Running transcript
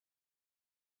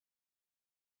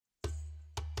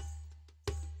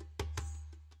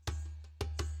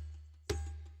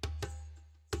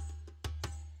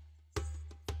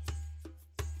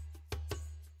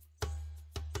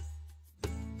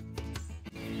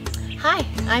Hi,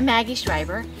 I'm Maggie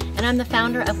Schreiber, and I'm the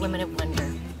founder of Women of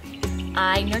Wonder.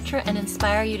 I nurture and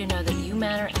inspire you to know that you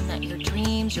matter and that your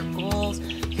dreams, your goals,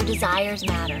 your desires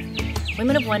matter.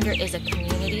 Women of Wonder is a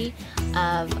community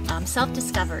of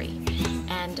self-discovery,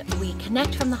 and we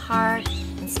connect from the heart,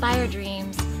 inspire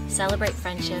dreams, celebrate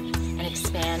friendship, and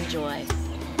expand joy.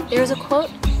 There is a quote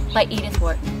by Edith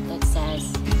Wharton that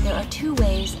says, "There are two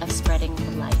ways of spreading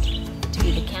the light, to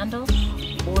be the candle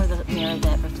or the mirror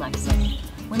that reflects it."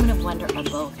 Women of Wonder are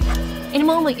both. In a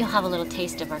moment, you'll have a little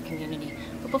taste of our community.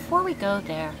 But before we go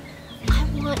there, I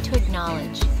want to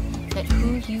acknowledge that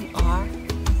who you are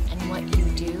and what you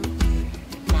do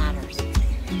matters.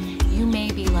 You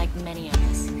may be like many of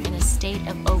us, in a state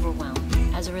of overwhelm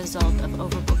as a result of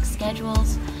overbooked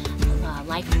schedules,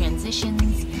 life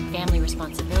transitions, family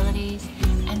responsibilities,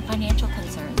 and financial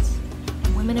concerns.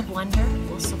 Women of Wonder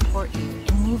will support you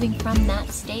in moving from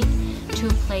that state to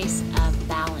a place of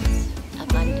balance,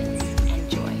 abundance, and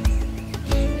joy.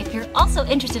 If you're also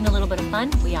interested in a little bit of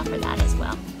fun, we offer that as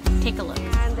well. Take a look.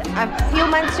 And a few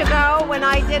months ago, when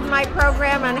I did my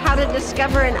program on how to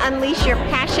discover and unleash your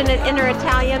passionate inner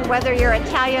Italian, whether you're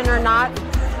Italian or not,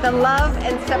 the love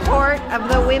and support of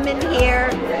the women here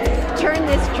turned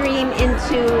this dream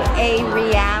into a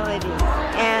reality.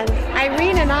 And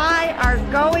Irene and I are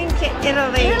going to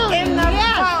Italy in the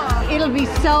fall. It'll be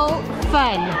so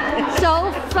fun.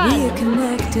 So fun. We are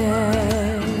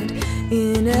connected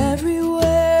in every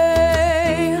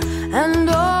way, and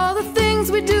all the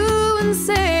things we do and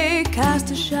say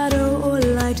cast a shadow or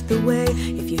light the way.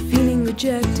 If you're feeling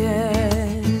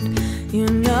rejected, you're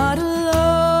not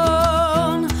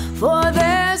alone, for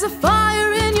there's a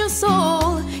fire in your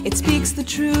soul. It speaks the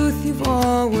truth you've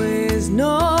always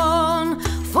known.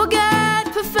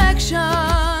 Forget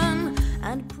perfection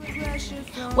and progression.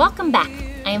 Welcome back.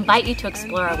 I invite you to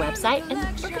explore our website and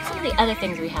look at some of the other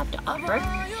things we have to offer.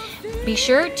 Be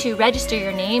sure to register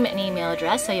your name and email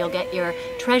address so you'll get your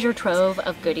treasure trove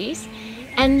of goodies.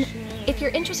 And if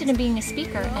you're interested in being a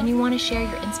speaker and you want to share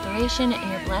your inspiration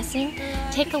and your blessing,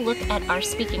 take a look at our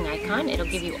speaking icon. It'll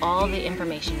give you all the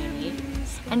information you need.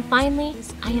 And finally,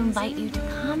 I invite you to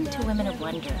come to Women of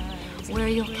Wonder, where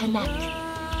you'll connect,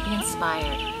 be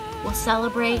inspired, we'll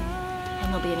celebrate,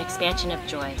 and there'll be an expansion of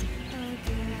joy.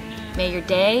 May your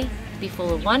day be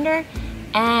full of wonder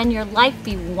and your life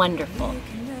be wonderful.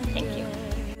 Thank you.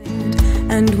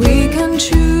 And we can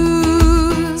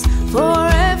choose, for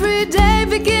every day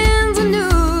begins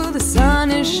anew. The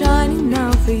sun is shining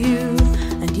now for you,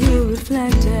 and you're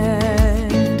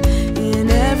reflected in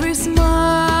every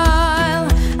smile,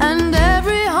 and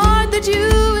every heart that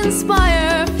you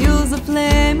inspire fuels the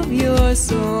flame of your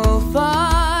soul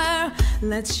fire.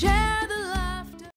 Let's share